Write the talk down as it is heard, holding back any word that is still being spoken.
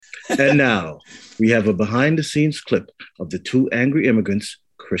And now we have a behind-the-scenes clip of the Two Angry Immigrants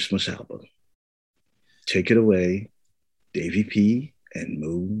Christmas album. Take it away, Davey P and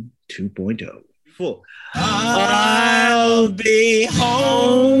Moon 2.0. Four. I'll be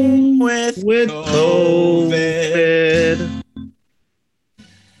home with COVID.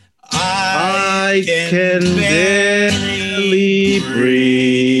 I can barely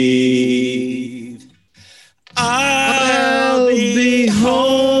breathe. I'll be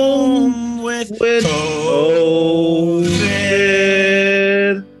home with COVID.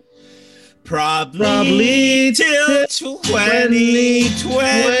 Probably till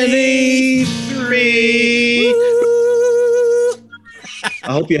 2023.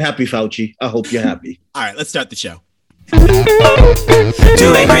 I hope you're happy, Fauci. I hope you're happy. All right, let's start the show.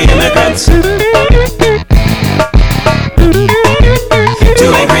 Two angry immigrants.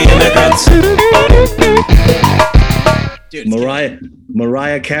 Two angry immigrants. Dude,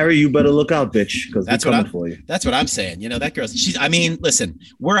 Mariah Carey, you better look out, bitch, because we're coming for you. That's what I'm saying. You know, that girl, listen,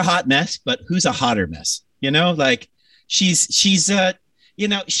 we're a hot mess, but who's a hotter mess? You know, like she's who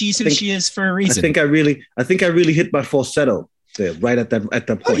she is for a reason. I think I really hit my falsetto there, right at that point.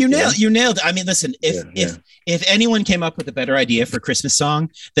 Oh, you nailed it. I mean, listen, if anyone came up with a better idea for a Christmas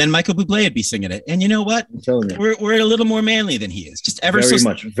song, then Michael Bublé would be singing it. And you know what? I'm telling you. We're a little more manly than he is. Just very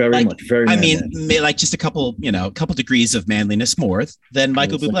much. I mean, like just a couple degrees of manliness more than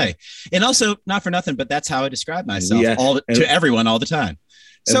Michael Bublé. And also, not for nothing, but that's how I describe myself to everyone all the time.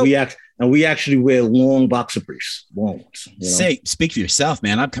 So we actually wear long boxer briefs, long ones. Speak for yourself,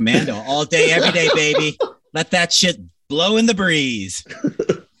 man. I'm commando all day, every day, baby. Let that shit blow in the breeze.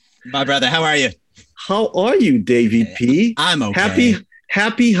 My brother, how are you? How are you, Davey P? I'm okay.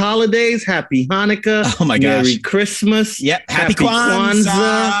 Happy holidays. Happy Hanukkah. Oh my gosh. Merry Christmas. Yep. Happy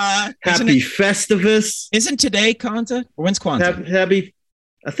Kwanzaa. Happy Festivus. Isn't today Kwanzaa? Or when's Kwanzaa? Happy.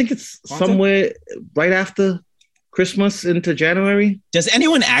 I think it's Kwanzaa? Somewhere right after Christmas into January. Does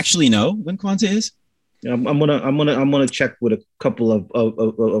anyone actually know when Kwanzaa is? I'm gonna check with a couple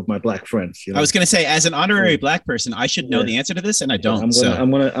of my black friends. You know? I was gonna say, as an honorary black person, I should know the answer to this, and I don't.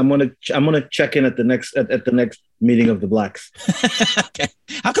 I'm gonna check in at the next meeting of the blacks. Okay.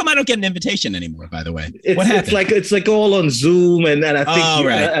 How come I don't get an invitation anymore? By the way, what happened? It's like all on Zoom, and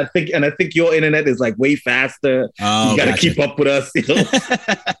I think I think your internet is like way faster. Oh, you got to keep up with us. You know?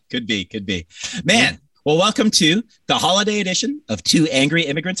 Could be, man. Well, welcome to the holiday edition of Two Angry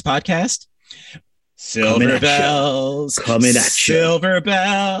Immigrants podcast. Silver bells, coming at you. Silver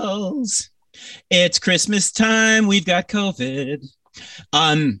bells. It's Christmas time. We've got COVID.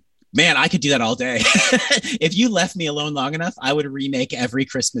 Man, I could do that all day. If you left me alone long enough, I would remake every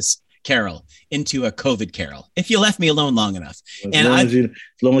Christmas carol into a COVID carol. If you left me alone long enough. As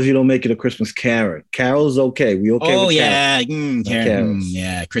long as you don't make it a Christmas Karen. Carol's okay. We okay? Oh with yeah, Karen.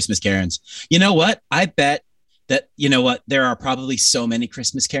 Yeah, Christmas Karens. You know what? I bet that, there are probably so many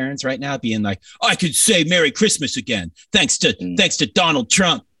Christmas Karens right now being like, I could say Merry Christmas again. Thanks to Donald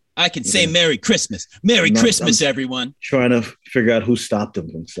Trump. I can say Merry Christmas. Merry Christmas, everyone. Trying to figure out who stopped him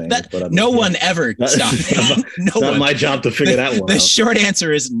from saying that. But no one ever stopped him. Not my job to figure that one out. The short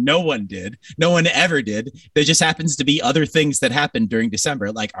answer is no one did. No one ever did. There just happens to be other things that happened during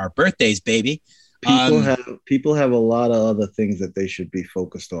December, like our birthdays, baby. People have a lot of other things that they should be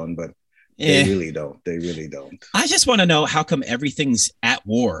focused on, but they really don't. I just want to know, how come everything's at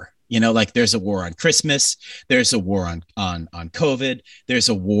war? Like there's a war on Christmas. There's a war on COVID. There's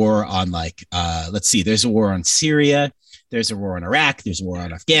a war on there's a war on Syria. There's a war on Iraq. There's a war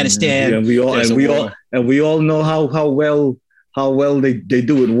on Afghanistan. And we all know how well they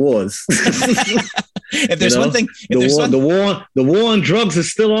do in wars. If there's one thing, the war on drugs is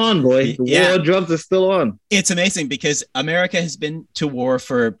still on, boy. The war on drugs is still on. It's amazing because America has been to war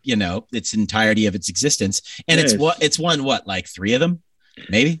for its entirety of its existence, and it's won like 3 of them,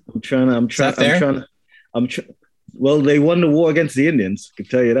 maybe. Well, they won the war against the Indians. I can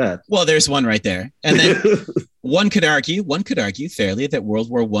tell you that. Well, there's one right there, and then one could argue fairly that World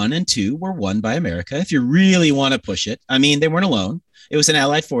War I and II were won by America. If you really want to push it, I mean, they weren't alone. It was an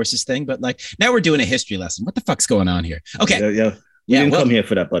Allied Forces thing, but now we're doing a history lesson. What the fuck's going on here? Okay. Yeah. We didn't come here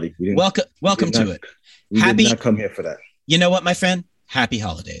for that, buddy. Welcome to it. We did not come here for that. You know what, my friend? Happy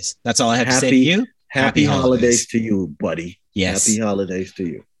holidays. That's all I have to say to you. Happy holidays to you, buddy. Yes. Happy holidays to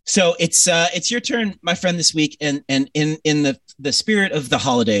you. So it's your turn, my friend, this week. And in the spirit of the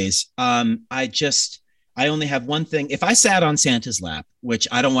holidays, I only have one thing. If I sat on Santa's lap, which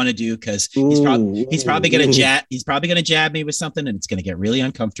I don't want to do because he's probably going to jab me with something, and it's going to get really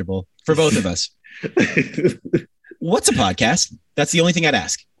uncomfortable for both of us. What's a podcast? That's the only thing I'd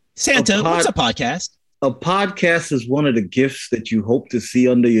ask. Santa, what's a podcast? a podcast is one of the gifts that you hope to see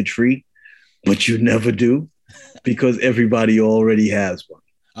under your tree, but you never do because everybody already has one.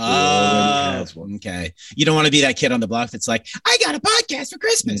 Okay. You don't want to be that kid on the block that's like, I got a podcast for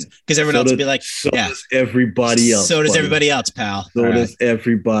Christmas, because everyone else will be like, so does everybody else. So does everybody else, pal. So does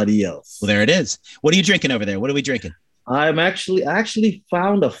everybody else. Well, there it is. What are you drinking over there? What are we drinking? I actually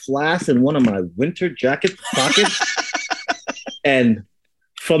found a flask in one of my winter jacket pockets, and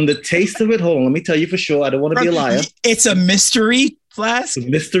from the taste of it, hold on, let me tell you for sure. I don't want to be a liar. It's a mystery flask.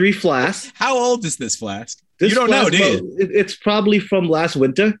 Mystery flask. How old is this flask? You don't know, do you? It's probably from last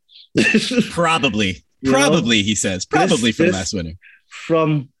winter. Probably, he says. Probably from last winter.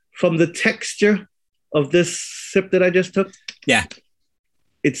 From the texture of this sip that I just took. Yeah.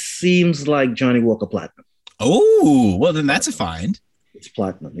 It seems like Johnny Walker Platinum. Oh, well, then that's a find. It's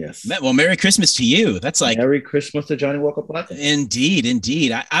platinum, yes. Well, Merry Christmas to you. That's like Merry Christmas to Johnny Walker Platinum.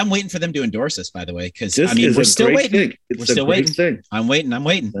 Indeed. I'm waiting for them to endorse us, by the way, because we're still waiting. We're still waiting. I'm waiting.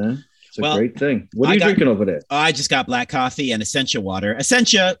 Yeah. It's a great thing. What are you drinking over there? I just got black coffee and Essentia water.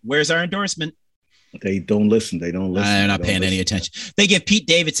 Essentia, where's our endorsement? They don't listen. They're not paying any attention. They give Pete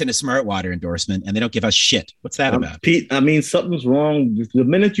Davidson a smart water endorsement, and they don't give us shit. What's that about? Pete, something's wrong. The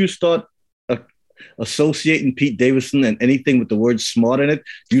minute you start associating Pete Davidson and anything with the word smart in it,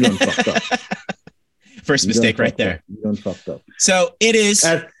 you done fucked up. First mistake right there. You done fucked up. So it is.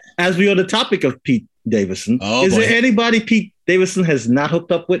 As we are on the topic of Pete Davidson, is there anybody Pete Davidson has not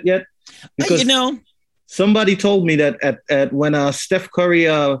hooked up with yet? Because somebody told me that at when Steph Curry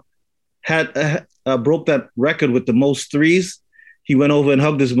had broke that record with the most threes, he went over and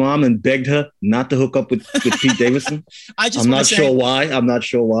hugged his mom and begged her not to hook up with Pete Davidson. I'm not sure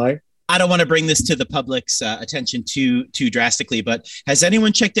why. I don't want to bring this to the public's attention too drastically, but has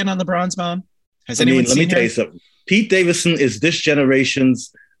anyone checked in on LeBron's mom? Has anyone seen her? Let me tell you something. Pete Davidson is this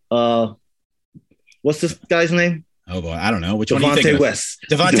generation's what's this guy's name? Oh boy, I don't know. Which Devontae one are you thinking West.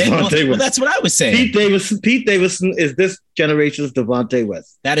 Devontae West. Well, that's what I was saying. Pete Davidson is this generation's Devontae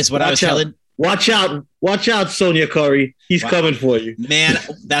West. That is what I was telling. Watch out, Sonia Curry. He's coming for you. Man,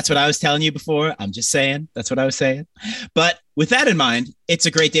 that's what I was telling you before. I'm just saying. That's what I was saying. But with that in mind, it's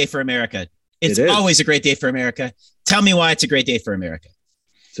a great day for America. It's always a great day for America. Tell me why it's a great day for America.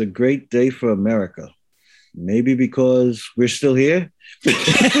 It's a great day for America. Maybe because we're still here.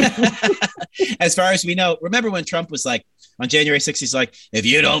 As far as we know, remember when Trump was like, on January 6th, he's like, if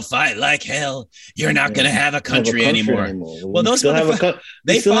you don't fight like hell, you're not going to have a country anymore. Well, those motherfuckers,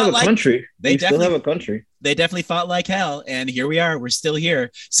 they still have a country. They still have a country. They definitely fought like hell. And here we are. We're still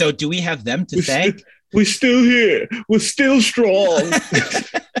here. So do we have them to thank? We're still here. We're still strong.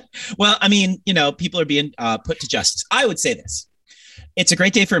 Well, I mean, people are being put to justice. I would say this. It's a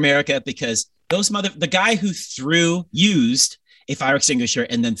great day for America because the guy who used a fire extinguisher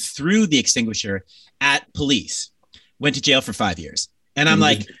and then threw the extinguisher at police went to jail for 5 years. And I'm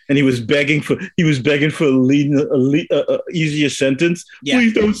he was begging for a easier sentence. Yeah.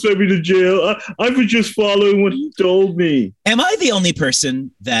 Please don't send me to jail. I was just following what he told me. Am I the only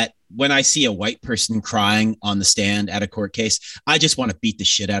person that when I see a white person crying on the stand at a court case, I just want to beat the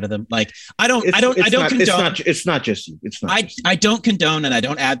shit out of them? Like I don't condone. It's not just you. I don't condone and I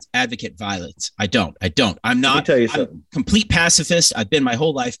don't advocate violence. I don't. I'm not. I'm a complete pacifist. I've been my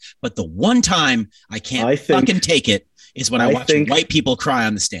whole life, but the one time I can't fucking take it is when I watch white people cry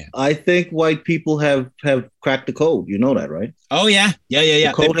on the stand. I think white people have cracked the code. You know that, right? Oh yeah.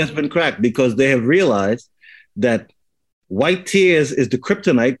 The code has been cracked because they have realized that white tears is the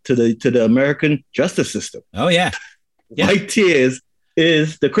kryptonite to the American justice system. Oh yeah. White tears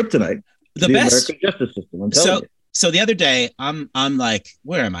is the kryptonite to the American justice system. I'm telling you. So the other day, I'm like,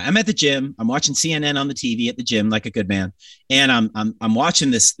 where am I? I'm at the gym. I'm watching CNN on the TV at the gym, like a good man, and I'm watching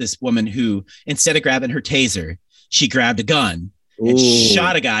this woman who, instead of grabbing her taser, she grabbed a gun and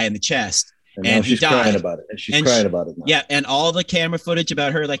shot a guy in the chest. And she's crying about it. And she's crying about it now. Yeah. And all the camera footage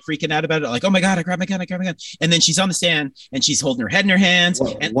about her like freaking out about it. Like, oh my God, I grabbed my gun. And then she's on the stand and she's holding her head in her hands.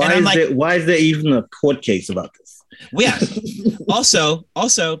 Well, why is there even a court case about this? Yeah. Also,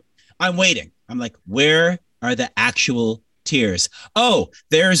 I'm waiting. I'm like, where are the actual tears? Oh,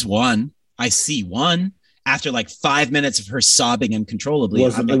 there's one. I see one. After like 5 minutes of her sobbing uncontrollably.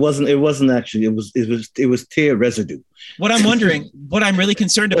 It wasn't actually. It was tear residue. What I'm wondering, what I'm really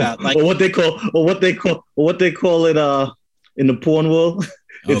concerned about, or what they call it in the porn world.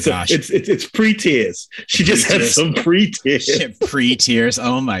 It's pre-tears. She just had some pre-tears. Pre-tears.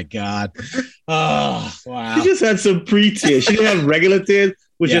 Oh my God. Oh wow. She just had some pre-tears. She didn't have regular tears.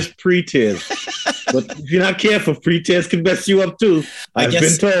 Was just pre-tears. But if you're not careful, free tears can mess you up too. I've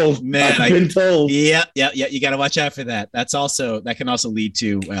been told. Man, I've been told. Yeah. You got to watch out for that. That can also lead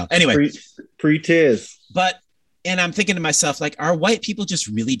to, well, anyway. Free tears. And I'm thinking to myself, like, are white people just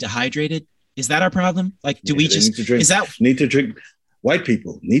really dehydrated? Is that our problem? Like, do we They just, need to drink, is that, need to drink, white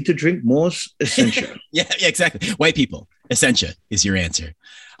people need to drink more Essentia. yeah, exactly. White people, Essentia is your answer.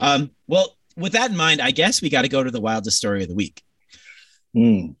 Well, with that in mind, I guess we got to go to the wildest story of the week.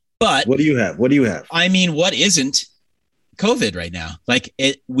 But what do you have? I mean, what isn't COVID right now? Like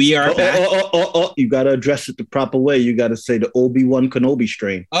we are back. You got to address it the proper way. You got to say the Obi-Wan Kenobi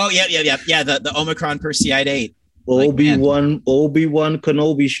strain. Oh, yeah. The Omicron Persei 8. Obi-Wan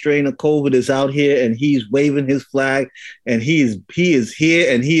Kenobi strain of COVID is out here, and he's waving his flag, and he is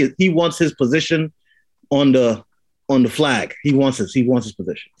here, and he wants his position on the flag. He wants his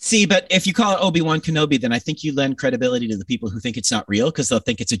position. See, but if you call it Obi-Wan Kenobi, then I think you lend credibility to the people who think it's not real because they'll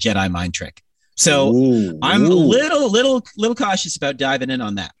think it's a Jedi mind trick. So I'm a little cautious about diving in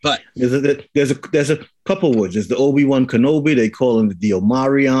on that. But there's a couple words. There's the Obi-Wan Kenobi. They call him the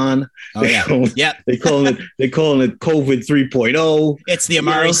Omarion. They call it COVID 3.0. It's the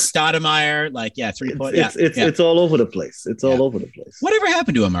Amari Stoudemire. 3.0. It's all over the place. All over the place. Whatever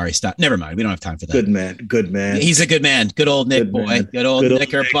happened to Amari Stoudemire? Never mind. We don't have time for that. Good man. He's a good man. Good old Nick boy. Good old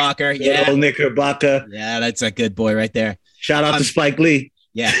Knickerbocker. Good old Knickerbocker. Yeah, that's a good boy right there. Shout out to Spike Lee.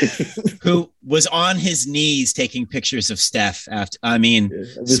 Yeah, who was on his knees taking pictures of Steph after. I mean,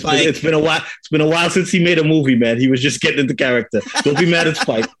 Spike. It's been a while. It's been a while since he made a movie, man. He was just getting into character. Don't be mad at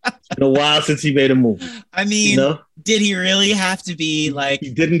Spike. It's been a while since he made a movie. I mean, did he really have to be like?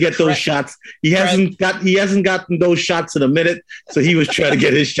 He didn't get those shots. He hasn't gotten those shots in a minute. So he was trying to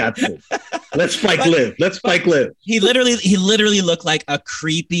get his shots in. Let Spike live. He literally looked like a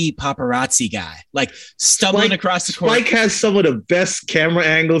creepy paparazzi guy, like stumbling across the court. Spike has some of the best camera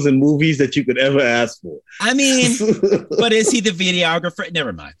angles in movies that you could ever ask for. I mean, but is he the videographer?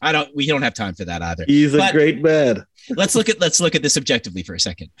 Never mind. We don't have time for that either. He's a great man. Let's look at this objectively for a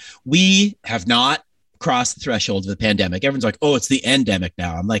second. We have not crossed the threshold of the pandemic. Everyone's like, "Oh, it's the endemic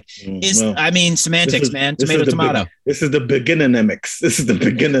now." I'm like, semantics, man. Tomato. This is the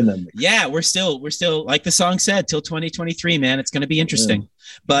beginninemics. Yeah, we're still like the song said, till 2023, man. It's going to be interesting.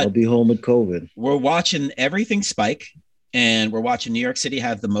 But I'll be home with COVID. We're watching everything spike, and we're watching New York City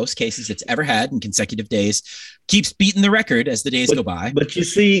have the most cases it's ever had in consecutive days. Keeps beating the record as the days go by. But you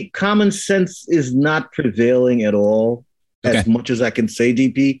see, common sense is not prevailing at all, as much as I can say,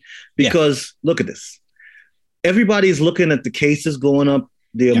 DP, because look at this. Everybody's looking at the cases going up,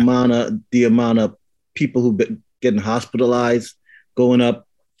 the amount of people who've been getting hospitalized going up.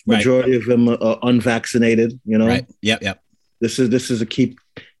 Majority of them are unvaccinated. Right. Yep. This is a key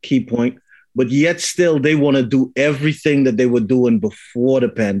point. But yet still, they want to do everything that they were doing before the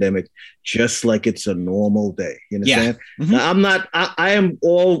pandemic, just like it's a normal day. You understand? Yeah. Mm-hmm. Now, I'm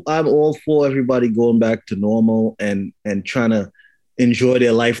all for everybody going back to normal and trying to enjoy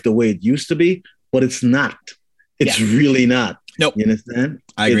their life the way it used to be, but it's not. It's really not. Nope. You understand?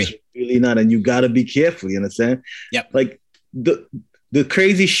 I agree. It's really not. And you got to be careful. You understand? Yep. Like the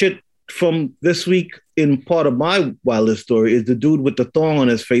crazy shit from this week in part of my wildest story is the dude with the thong on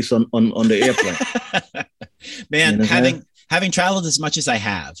his face on the airplane. Man, having traveled as much as I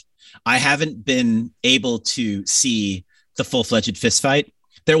haven't been able to see the full-fledged fist fight.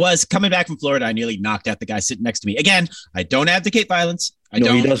 There was, coming back from Florida, I nearly knocked out the guy sitting next to me. Again, I don't advocate violence. He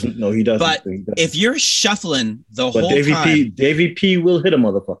doesn't. But if you're shuffling the whole time, Davey P will hit a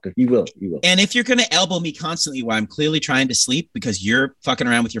motherfucker. He will. And if you're going to elbow me constantly while I'm clearly trying to sleep because you're fucking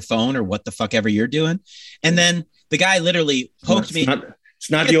around with your phone or what the fuck ever you're doing, and then the guy literally poked me.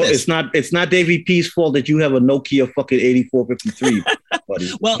 It's not Davey P's fault that you have a Nokia fucking 8453,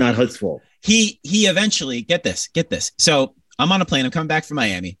 buddy. Well, it's not his fault. He eventually get this. So I'm on a plane. I'm coming back from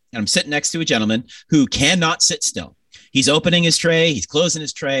Miami, and I'm sitting next to a gentleman who cannot sit still. He's opening his tray. He's closing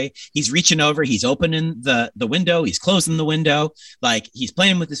his tray. He's reaching over. He's opening the window. He's closing the window. Like he's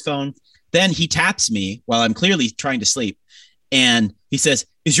playing with his phone. Then he taps me while I'm clearly trying to sleep. And he says,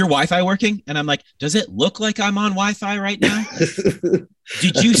 "Is your Wi-Fi working?" And I'm like, "Does it look like I'm on Wi-Fi right now?"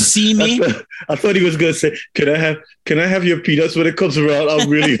 Did you see me? I thought he was going to say, Can I have your peanuts when it comes around? I'm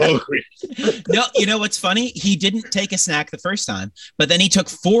really hungry. No, you know what's funny? He didn't take a snack the first time, but then he took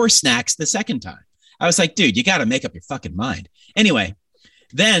 4 snacks the second time. I was like, dude, you got to make up your fucking mind. Anyway,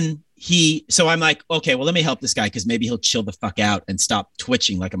 then so I'm like, okay, well, let me help this guy because maybe he'll chill the fuck out and stop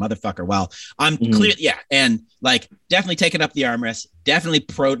twitching like a motherfucker while I'm clear. Yeah. And like definitely taking up the armrest, definitely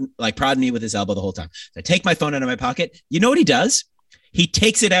prodding me with his elbow the whole time. So I take my phone out of my pocket. You know what he does? He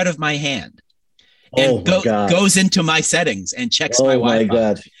takes it out of my hand and goes into my settings and checks my Wi-Fi. Oh my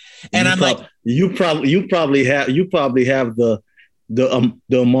God. And I'm like, you probably have the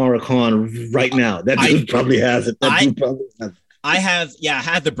Amara Khan right now. That dude probably has it. I have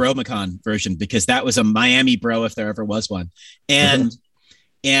the Bromacon version because that was a Miami bro if there ever was one. And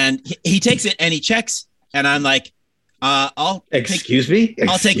he takes it and he checks, and I'm like, I'll take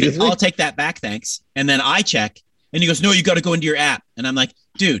that back, thanks. And then I check, and he goes, no, you got to go into your app. And I'm like,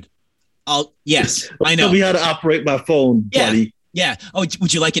 dude, I know. Tell me how to operate my phone, buddy. Yeah. Oh,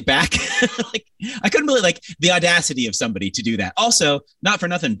 would you like it back? Like, I couldn't believe the audacity of somebody to do that. Also, not for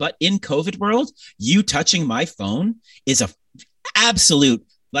nothing, but in COVID world, you touching my phone is a absolute,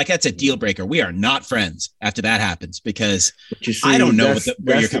 that's a deal breaker. We are not friends after that happens because I don't know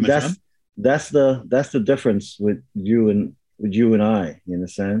where you're coming from. That's the difference with you and I. You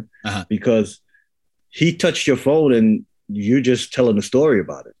understand? Because he touched your phone and you just telling a story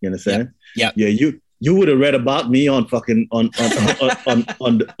about it. You understand? Yeah. Yeah. You would have read about me on fucking on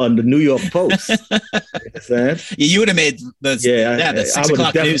the New York Post. You understand? You would have made the 6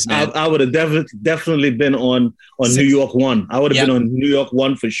 o'clock news, man. I would have definitely been on New York One. I would have been on New York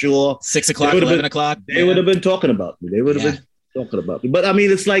One for sure. 6 o'clock, 11 o'clock. They would have been talking about me. They would have been talking about me. But I mean,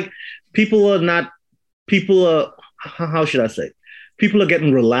 it's like people are, how should I say? People are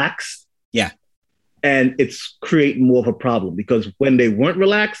getting relaxed. Yeah. And it's creating more of a problem because when they weren't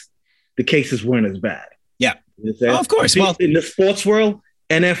relaxed, the cases weren't as bad. Yeah. Of course. Well, in the sports world,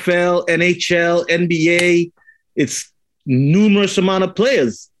 NFL, NHL, NBA, it's numerous amount of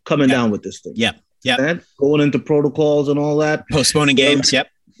players coming down with this thing. Yeah. Yeah. And going into protocols and all that. Postponing games. Yep.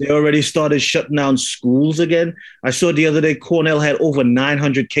 They already started shutting down schools again. I saw the other day Cornell had over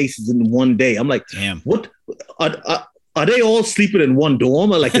 900 cases in one day. I'm like, damn. What? Are they all sleeping in one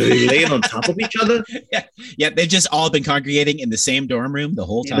dorm, or are they laying on top of each other? Yeah. They've just all been congregating in the same dorm room the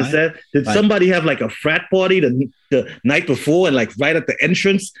whole time. Did somebody have a frat party the night before, and right at the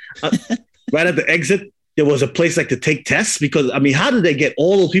entrance, right at the exit, there was a place to take tests? Because I mean, how did they get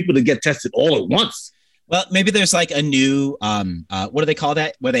all those people to get tested all at once? Well, maybe there's a new what do they call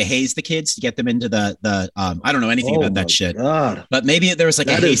that? Where they haze the kids to get them into the I don't know anything about that shit. God. But maybe there was a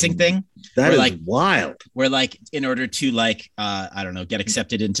hazing thing. That is wild. Where in order to I don't know, get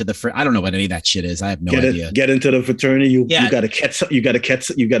accepted into the I don't know what any of that shit is. I have no idea. Get into the fraternity. You got to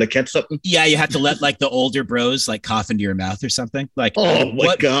catch something. Yeah, you have to let the older bros cough into your mouth or something. Oh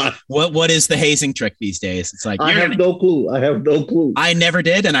my God. What is the hazing trick these days? It's I have no clue. I never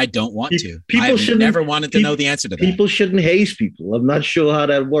did, and I don't want to. People should never wanted to know the answer to that. People shouldn't haze people. I'm not sure how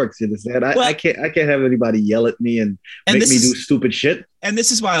that works. You understand? I can't have anybody yell at me and make me do stupid shit. And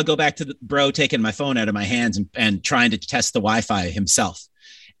this is why I'll go back to the bro taking my phone out of my hands and trying to test the Wi-Fi himself.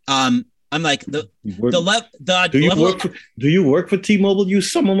 I'm like Do you work for T-Mobile? You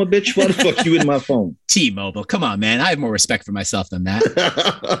son of a bitch! Why the fuck you in my phone? T-Mobile, come on, man! I have more respect for myself than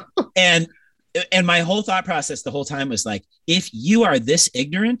that. And my whole thought process the whole time was if you are this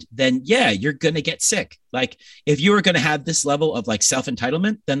ignorant, then you're going to get sick. If you are going to have this level of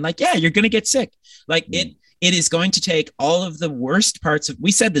self-entitlement, then you're going to get sick. It is going to take all of the worst parts of,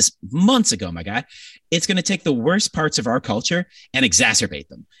 we said this months ago, my guy, it's going to take the worst parts of our culture and exacerbate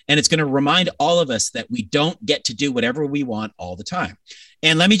them. And it's going to remind all of us that we don't get to do whatever we want all the time.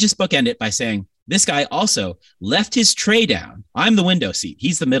 And let me just bookend it by saying, this guy also left his tray down. I'm the window seat.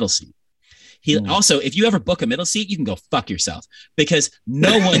 He's the middle seat. He also, if you ever book a middle seat, you can go fuck yourself because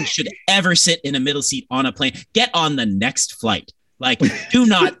no one should ever sit in a middle seat on a plane. Get on the next flight. Do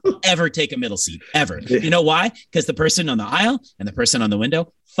not ever take a middle seat, ever. You know why? Because the person on the aisle and the person on the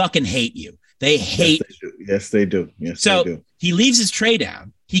window fucking hate you. They hate. Yes, they do. So he leaves his tray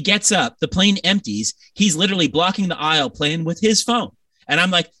down. He gets up. The plane empties. He's literally blocking the aisle playing with his phone. And I'm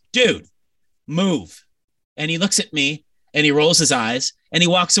like, dude, move. And he looks at me and he rolls his eyes and he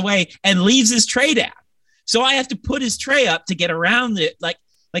walks away and leaves his tray down. So I have to put his tray up to get around it.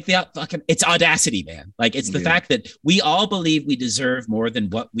 It's audacity, man. It's the fact that we all believe we deserve more than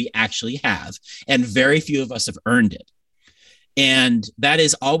what we actually have. And very few of us have earned it. And that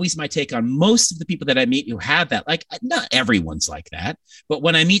is always my take on most of the people that I meet who have that. Not everyone's like that. But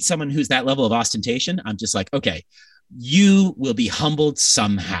when I meet someone who's that level of ostentation, I'm just okay, you will be humbled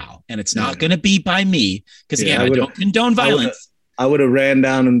somehow. And it's not going to be by me. Because again, I don't condone violence. I would have ran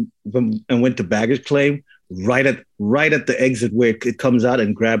down and went to baggage claim right at the exit where it comes out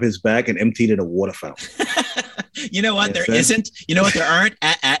and grab his bag and emptied it in a water fountain. You know what? You know what? There aren't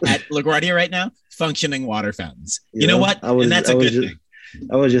at LaGuardia right now? Functioning water fountains. You know what? And that's a good thing.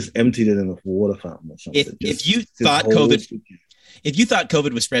 I was just emptied it in a water fountain or something. If you thought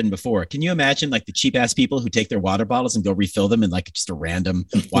COVID was spreading before, can you imagine the cheap ass people who take their water bottles and go refill them in just a random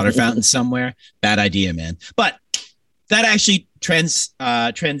water fountain somewhere? Bad idea, man. But that actually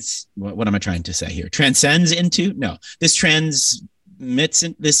what am I trying to say here? Transcends into this transmits.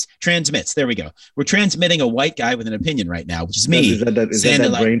 There we go. We're transmitting a white guy with an opinion right now, which is me. Is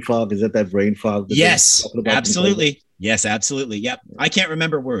that brain fog? Is that brain fog? Yes, absolutely. Yes, absolutely. Yep. I can't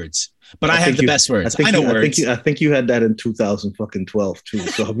remember words, but I have the best words. I know words. I think you had that in 2012 too.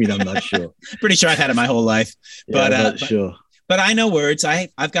 So I mean, I'm not sure. Pretty sure I've had it my whole life, yeah, but sure. But I know words.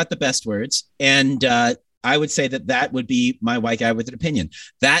 I've got the best words, and I would say that would be my white guy with an opinion.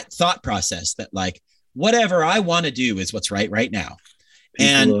 That thought process that like whatever I want to do is what's right now.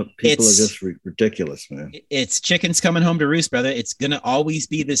 People are just ridiculous, man. It's chickens coming home to roost, brother. It's going to always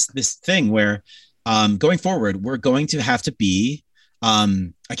be this thing where going forward, we're going to have to be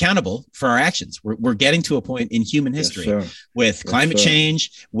accountable for our actions. We're getting to a point in human history with climate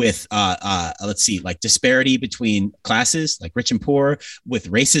change, with let's see, like disparity between classes, like rich and poor, with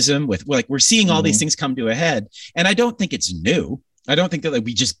racism, with like we're seeing all these things come to a head, and I don't think it's new. I don't think that like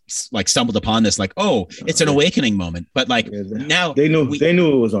we just like stumbled upon this like, oh, it's an awakening moment, but like now they knew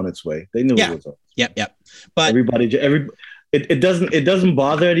it was on its way. They knew it was on. Yep. But it doesn't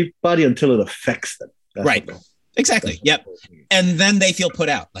bother anybody until it affects them. That's right. Exactly. Yep. And then they feel put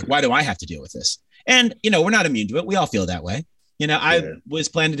out. Like, why do I have to deal with this? And we're not immune to it. We all feel that way. I was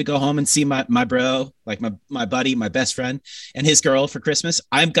planning to go home and see my bro, like my buddy, my best friend, and his girl for Christmas.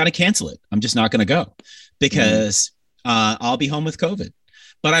 I'm gonna cancel it. I'm just not gonna go because I'll be home with COVID,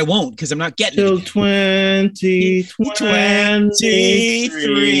 but I won't because I'm not getting till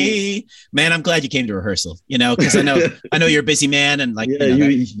 2023. Man, I'm glad you came to rehearsal. Because I know you're a busy man and like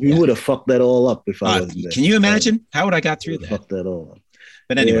you would have fucked that all up if I wasn't there. Can you imagine how would I got through that? Fucked that all up.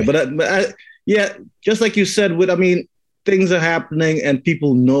 But anyway, but just like you said, things are happening and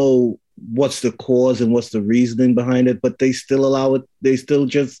people know what's the cause and what's the reasoning behind it, but they still allow it. They still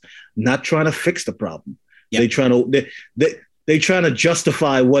just not trying to fix the problem. Yep. They trying to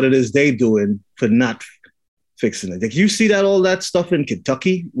justify what it is they doing for not fixing it. Like you see all that stuff in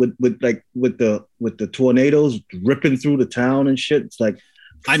Kentucky with the tornadoes ripping through the town and shit. It's like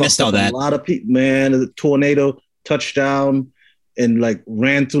I missed all that. A lot of people, man. The tornado touched down and like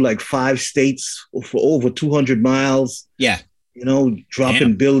ran through like 5 states for over 200 miles. Yeah,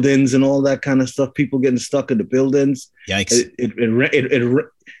 dropping buildings and all that kind of stuff. People getting stuck in the buildings. Yikes! It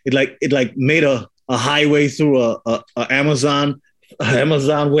made a highway through a Amazon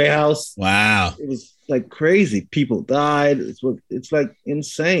warehouse. Wow. It was like crazy. People died. It's like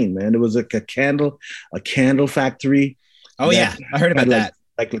insane, man. There was like a candle factory. Oh yeah. I heard about that.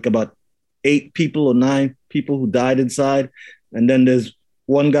 Like about 8 people or 9 people who died inside. And then there's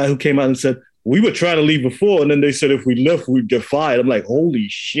one guy who came out and said, we were trying to leave before. And then they said, if we left, we'd get fired. I'm like, holy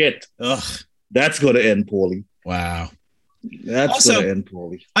shit. Ugh. That's going to end poorly. Wow. That's going to end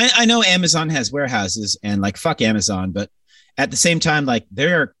poorly. I know Amazon has warehouses and like fuck Amazon, but at the same time, like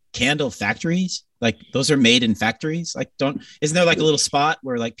there are candle factories, like those are made in factories. Like isn't there like a little spot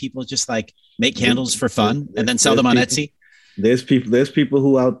where like people just like make candles for fun and then sell them on Etsy? There's people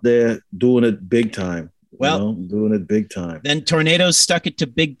who out there doing it big time. Well, doing it big time. Then tornadoes stuck it to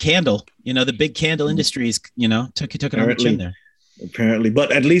big candle. The big candle industries, took it on the chin there. Apparently,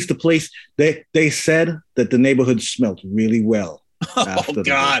 but at least the place they said that the neighborhood smelled really well. Oh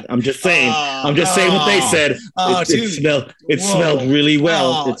God! I'm just saying. What they said. It smelled really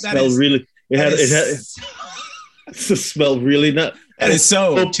well. It smelled really. It smelled really not. That is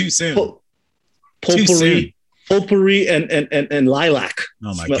so too soon. Potpourri and lilac.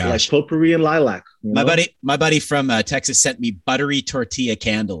 Oh my gosh! Like potpourri and lilac. My buddy from Texas sent me buttery tortilla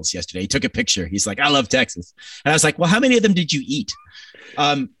candles yesterday. He took a picture. He's like, I love Texas. And I was like, well, how many of them did you eat?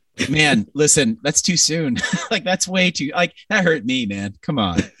 Man, listen, that's too soon. Like, that's way too, like, that hurt me, man. Come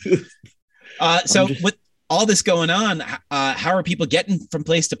on. With all this going on, how are people getting from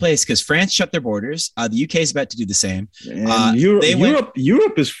place to place? Because France shut their borders. The UK is about to do the same. And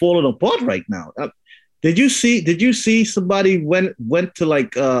Europe is falling apart right now. Did you see somebody went to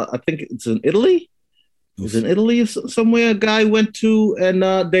like, I think it's in Italy? It was in Italy somewhere a guy went to and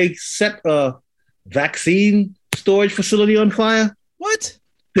they set a vaccine storage facility on fire. What?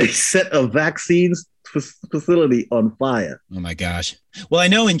 They set a vaccine facility on fire. Oh my gosh. Well, I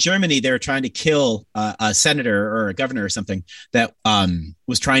know in Germany, they're trying to kill a senator or a governor or something that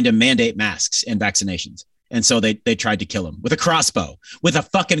was trying to mandate masks and vaccinations. And so they tried to kill him with a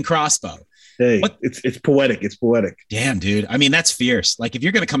fucking crossbow. Hey, it's poetic. It's poetic. Damn, dude. I mean, that's fierce. Like, if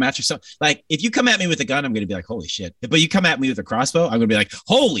you're going to come after like, if you come at me with a gun, I'm going to be like, holy shit. But you come at me with a crossbow, I'm going to be like,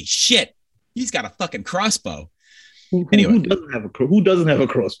 holy shit. He's got a fucking crossbow. Anyway. Who doesn't have a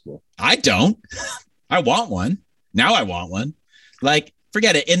crossbow? I don't. I want one. Now I want one. Like,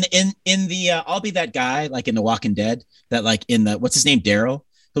 Forget it. In the I'll be that guy like in The Walking Dead that like in the what's his name Daryl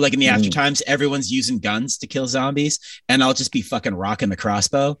who like in the after times everyone's using guns to kill zombies and I'll just be fucking rocking the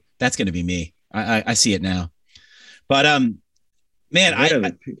crossbow. That's gonna be me. I see it now. But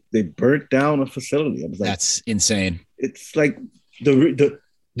man, they burnt down a facility. I was like, that's insane. It's like the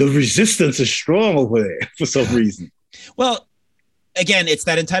resistance is strong over there for some reason. Well, again, it's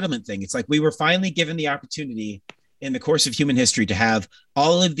that entitlement thing. It's like we were finally given the opportunity in the course of human history to have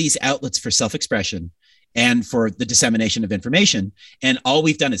all of these outlets for self-expression and for the dissemination of information. And all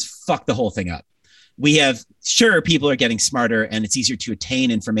we've done is fuck the whole thing up. We have, sure, people are getting smarter and it's easier to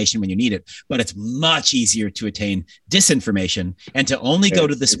attain information when you need it, but it's much easier to attain disinformation and to only go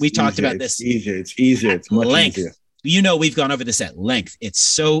to this. We talked about this. It's easier. It's much easier. You know, we've gone over this at length. It's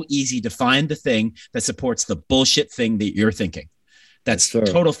so easy to find the thing that supports the bullshit thing that you're thinking. That's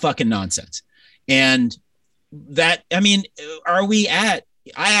total fucking nonsense. And that, I mean, I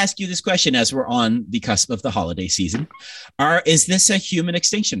ask you this question as we're on the cusp of the holiday season. Is this a human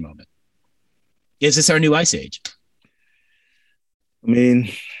extinction moment? Is this our new ice age? I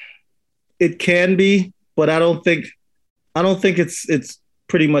mean, it can be, but I don't think it's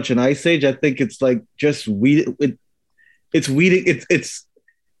pretty much an ice age. I think it's like just weeding. It's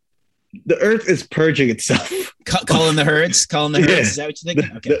the earth is purging itself. Calling the herds. Is that what you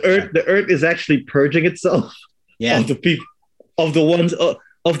think? Okay. The earth is actually purging itself. Yeah. Of the people, of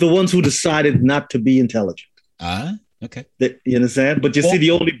the ones who decided not to be intelligent. Okay. You understand? But you see,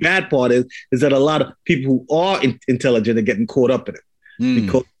 the only bad part is that a lot of people who are intelligent are getting caught up in it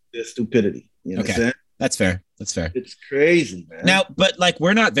because of their stupidity. You know what I'm saying? That's fair. It's crazy, man. Now, but like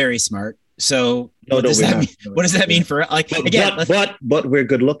we're not very smart. So what does that mean for like but we're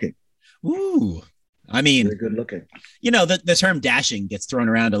good looking. Ooh. I mean, we're good looking. You know, the term dashing gets thrown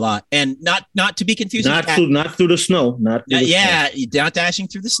around a lot, and not to be confused. Not through the snow. Not dashing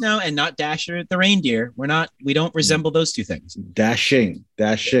through the snow, and not Dasher the reindeer. We don't resemble those two things. Dashing.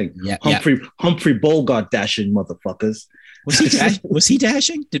 Yeah. Humphrey Bogart dashing, motherfuckers. Was he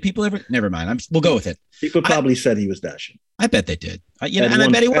dashing? Did people ever? Never mind. We'll go with it. People probably said he was dashing. I bet they did. I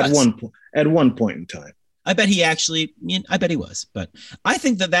bet he was at one point in time. I bet he was, but I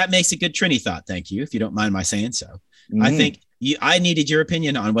think that makes a good Trini thought. Thank you. If you don't mind my saying so, I think I needed your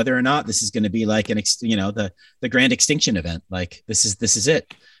opinion on whether or not this is going to be like the grand extinction event. Like this is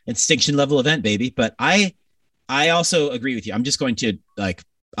it. Extinction level event, baby. But I also agree with you. I'm just going to like,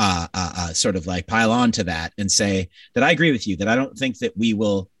 sort of like pile on to that and say that I agree with you that I don't think that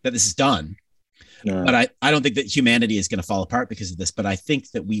that this is done. No. But I don't think that humanity is going to fall apart because of this. But I think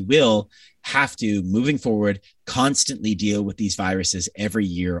that we will have to, moving forward, constantly deal with these viruses every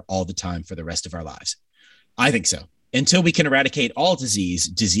year, all the time for the rest of our lives. I think so. Until we can eradicate all disease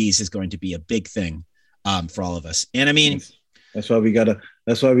is going to be a big thing for all of us. And I mean, that's why we gotta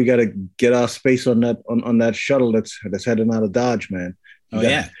get our space on that shuttle that's heading out of Dodge, man.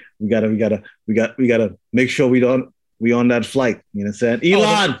 We gotta make sure we on that flight. You know what I'm saying?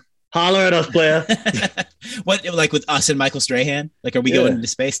 Elon. Holler at us, player. What, like with us and Michael Strahan? Like, are we going into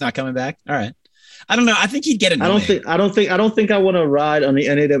space, not coming back? All right. I don't know. I think he'd get annoying. I don't think I want to ride on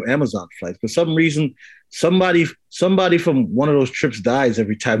any of them Amazon flights. For some reason, somebody from one of those trips dies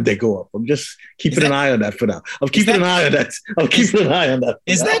every time they go up. I'm just keeping an eye on that for now. I'm keeping an eye on that.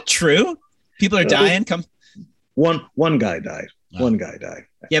 Is that true? People are dying. One guy died. Wow. One guy died.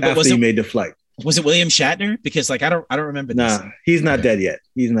 Yeah, but he made the flight? Was it William Shatner? Because like I don't remember this. Nah, he's not dead yet.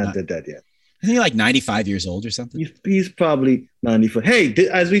 He's not dead yet. Isn't he like 95 years old or something? He's probably 94. Hey,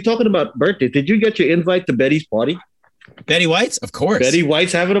 as we talking about birthday, did you get your invite to Betty's party? Betty White's? Of course. Betty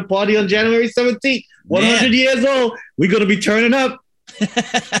White's having a party on January 17th. 100 years old. We're going to be turning up.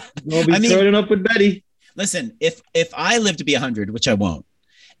 Turning up with Betty. Listen, if I live to be 100, which I won't,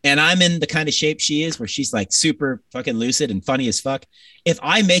 and I'm in the kind of shape she is, where she's like super fucking lucid and funny as fuck. If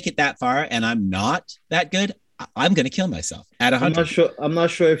I make it that far and I'm not that good, I'm going to kill myself at 100. I'm not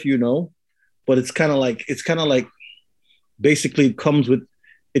sure if you know, but it's kind of like basically it comes with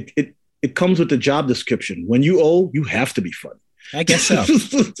the job description. When you old, you have to be funny. I guess so.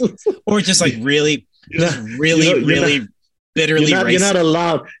 Or just like really bitterly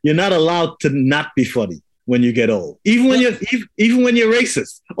racist. You're not allowed to not be funny when you get old, even when you're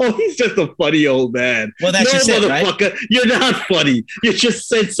racist. Oh, he's just a funny old man. Well, that's just it, right? You're not funny. You just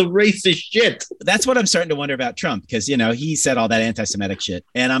said some racist shit. That's what I'm starting to wonder about Trump, because he said all that anti-Semitic shit,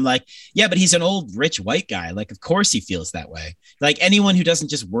 and I'm like, yeah, but he's an old rich white guy. Like, of course he feels that way. Like anyone who doesn't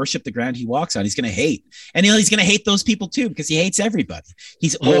just worship the ground he walks on, he's going to hate, and he's going to hate those people too because he hates everybody.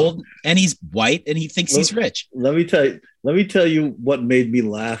 He's old and he's white and he thinks he's rich. Let me tell you what made me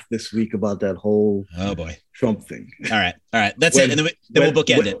laugh this week about that whole Trump thing. All right. That's it. And then, we'll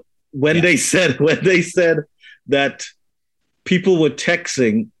bookend it. When they said that people were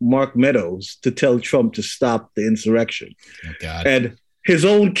texting Mark Meadows to tell Trump to stop the insurrection. Oh, God. And his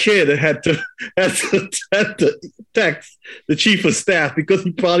own kid had to text the chief of staff because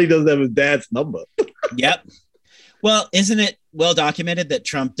he probably doesn't have his dad's number. Yep. Well, isn't it well documented that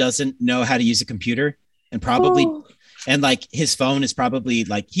Trump doesn't know how to use a computer and probably, and like his phone is probably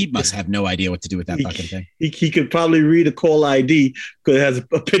like, he must have no idea what to do with that fucking thing. He could probably read a call ID because it has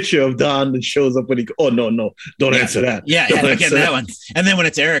a picture of Don that shows up when he, no, don't answer that. Yeah, don't don't get that one. And then when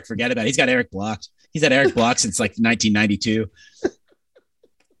it's Eric, forget about it. He's got Eric blocked. He's had Eric blocked since like 1992.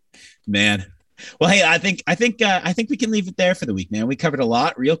 Man. Well, hey, I think we can leave it there for the week, man. We covered a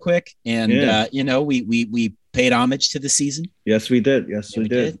lot real quick, and we paid homage to the season. Yes, we did. We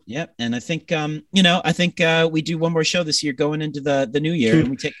did. Yep. And I think we do one more show this year going into the new year, and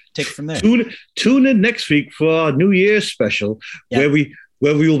we take it from there. Tune in next week for our New Year's special, where we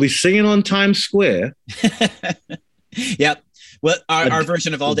will be singing on Times Square. Yep. Well, our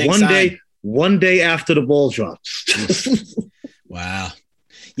version of All Day one day after the ball drops. Wow.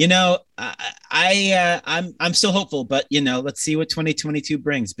 I'm still hopeful, but let's see what 2022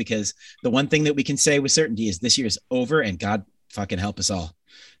 brings, because the one thing that we can say with certainty is this year is over, and God fucking help us all.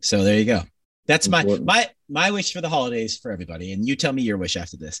 So there you go. That's my wish for the holidays for everybody. And you tell me your wish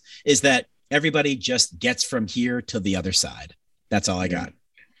after this is that everybody just gets from here to the other side. That's all I got.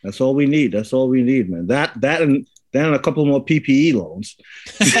 That's all we need. Man. That and a couple more PPE loans.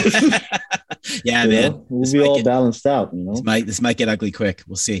 Yeah, man. We'll be all balanced out. This might get ugly quick.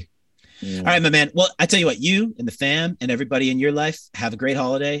 We'll see. Yeah. All right, my man. Well, I tell you what, you and the fam and everybody in your life, have a great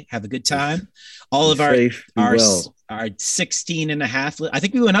holiday. Have a good time. All of our 16 and a half. I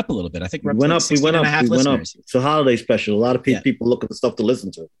think we went up a little bit. I think we went up. It's a holiday special. A lot of people look at the stuff to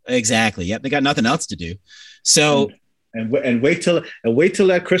listen to. Exactly. Yep. They got nothing else to do. So. And wait till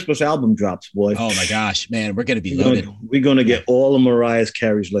that Christmas album drops, boy. Oh my gosh, man, we're gonna be loaded. We're gonna get all of Mariah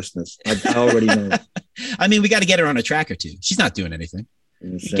Carey's listeners. I already know. I mean, we got to get her on a track or two. She's not doing anything.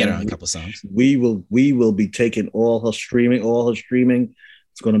 Get her on a couple songs. We will be taking all her streaming.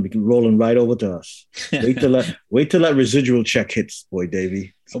 It's gonna be rolling right over to us. Wait till that residual check hits, boy,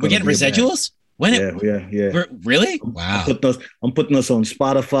 Davey. We're getting residuals. When yeah. Really? Wow. I'm putting us on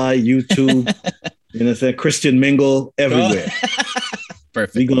Spotify, YouTube. Christian Mingle everywhere.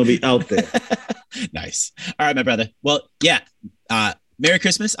 Perfect. We're gonna be out there. Nice. All right, my brother. Well, yeah. Merry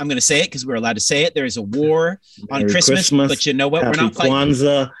Christmas. I'm gonna say it because we're allowed to say it. There is a war on Christmas, but you know what? Happy we're not fighting.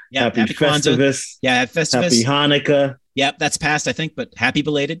 Kwanzaa. Yeah, happy Festivus. Yeah, happy Festivus. Happy Hanukkah. Yep, that's past, I think, but happy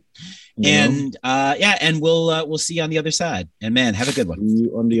belated. And we'll see you on the other side. And man, have a good one. See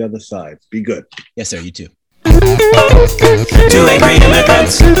you on the other side. Be good. Yes, sir. You too. 2 angry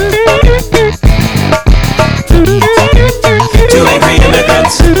immigrants. 2 angry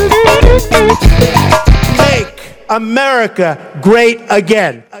immigrants. Make America great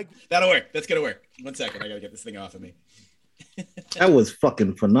again. That'll work. That's gonna work. 1 second. I gotta get this thing off of me. That was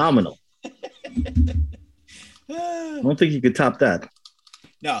fucking phenomenal. I don't think you could top that.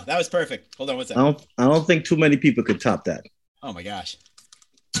 No, that was perfect. Hold on 1 second. I don't think too many people could top that. Oh my gosh.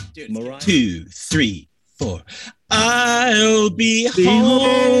 Dude, Mariah? 2, 3, 4. I'll be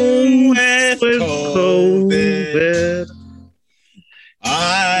home with COVID.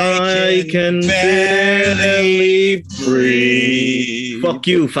 I can barely breathe. Fuck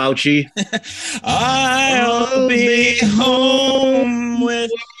you, Fauci. I'll be home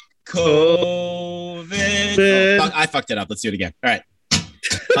with COVID. Oh, I fucked it up. Let's do it again. All right.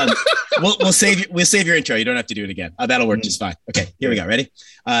 We'll save your intro. You don't have to do it again. That'll work just fine. Okay, here we go. Ready?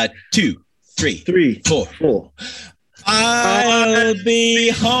 2, 3, 4. I'll be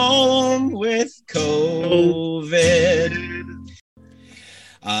home with COVID.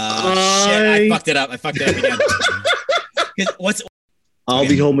 Shit! I fucked it up again. I'll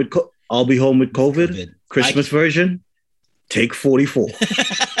be home with COVID. Christmas version. Take 44.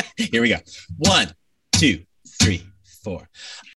 Here we go. 1, 2, 3, 4.